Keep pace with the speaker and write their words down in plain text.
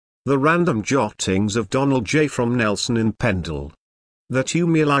The random jottings of Donald J. from Nelson in Pendle. The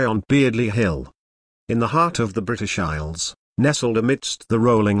Tumuli on Beardley Hill. In the heart of the British Isles, nestled amidst the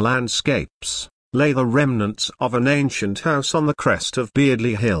rolling landscapes, lay the remnants of an ancient house on the crest of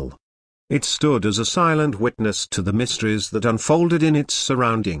Beardley Hill. It stood as a silent witness to the mysteries that unfolded in its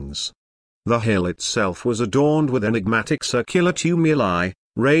surroundings. The hill itself was adorned with enigmatic circular tumuli,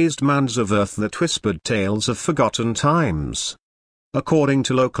 raised mounds of earth that whispered tales of forgotten times. According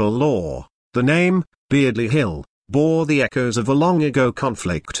to local lore, the name, Beardley Hill, bore the echoes of a long-ago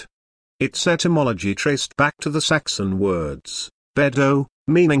conflict. Its etymology traced back to the Saxon words, Beado,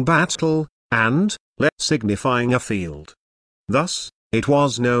 meaning battle, and let, signifying a field. Thus, it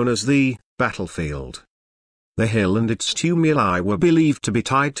was known as the battlefield. The hill and its tumuli were believed to be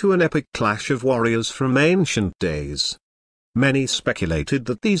tied to an epic clash of warriors from ancient days. Many speculated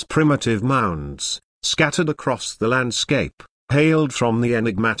that these primitive mounds, scattered across the landscape, hailed from the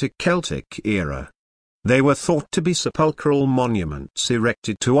enigmatic Celtic era. They were thought to be sepulchral monuments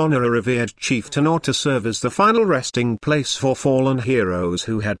erected to honor a revered chieftain or to serve as the final resting place for fallen heroes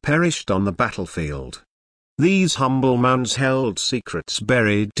who had perished on the battlefield. These humble mounds held secrets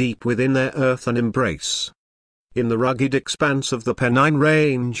buried deep within their earthen embrace. In the rugged expanse of the Pennine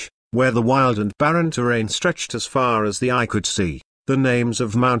Range, where the wild and barren terrain stretched as far as the eye could see, the names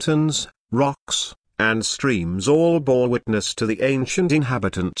of mountains, rocks, and streams all bore witness to the ancient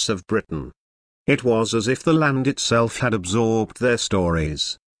inhabitants of Britain. It was as if the land itself had absorbed their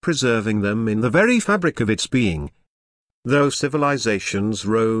stories, preserving them in the very fabric of its being. Though civilizations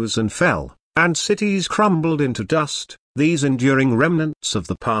rose and fell, and cities crumbled into dust, these enduring remnants of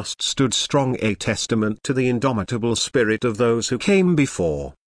the past stood strong, a testament to the indomitable spirit of those who came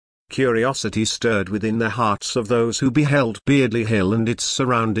before. Curiosity stirred within the hearts of those who beheld Beardley Hill and its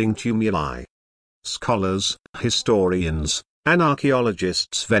surrounding tumuli. Scholars, historians, and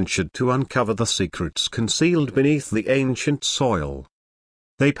archaeologists ventured to uncover the secrets concealed beneath the ancient soil.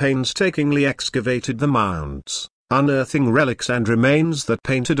 They painstakingly excavated the mounds, unearthing relics and remains that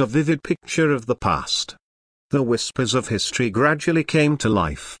painted a vivid picture of the past. The whispers of history gradually came to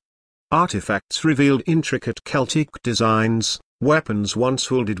life. Artifacts revealed intricate Celtic designs, weapons once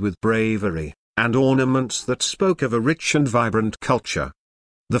wielded with bravery, and ornaments that spoke of a rich and vibrant culture.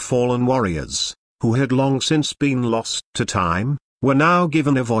 The fallen warriors, who had long since been lost to time, were now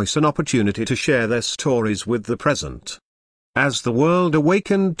given a voice and opportunity to share their stories with the present. As the world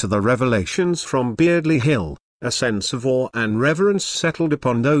awakened to the revelations from Beardley Hill, a sense of awe and reverence settled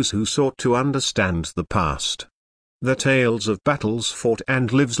upon those who sought to understand the past. The tales of battles fought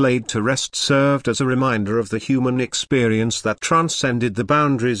and lives laid to rest served as a reminder of the human experience that transcended the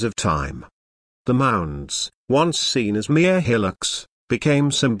boundaries of time. The mounds, once seen as mere hillocks,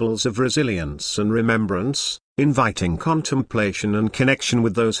 became symbols of resilience and remembrance, inviting contemplation and connection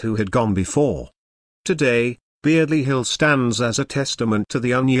with those who had gone before. Today, Beardley Hill stands as a testament to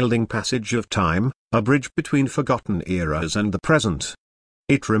the unyielding passage of time, a bridge between forgotten eras and the present.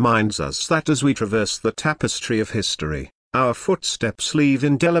 It reminds us that as we traverse the tapestry of history, our footsteps leave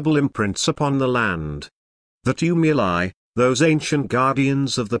indelible imprints upon the land. The tumuli, those ancient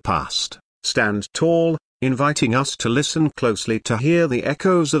guardians of the past, stand tall, inviting us to listen closely to hear the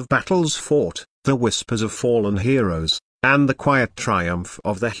echoes of battles fought, the whispers of fallen heroes, and the quiet triumph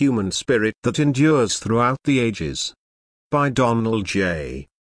of the human spirit that endures throughout the ages. By Donald J.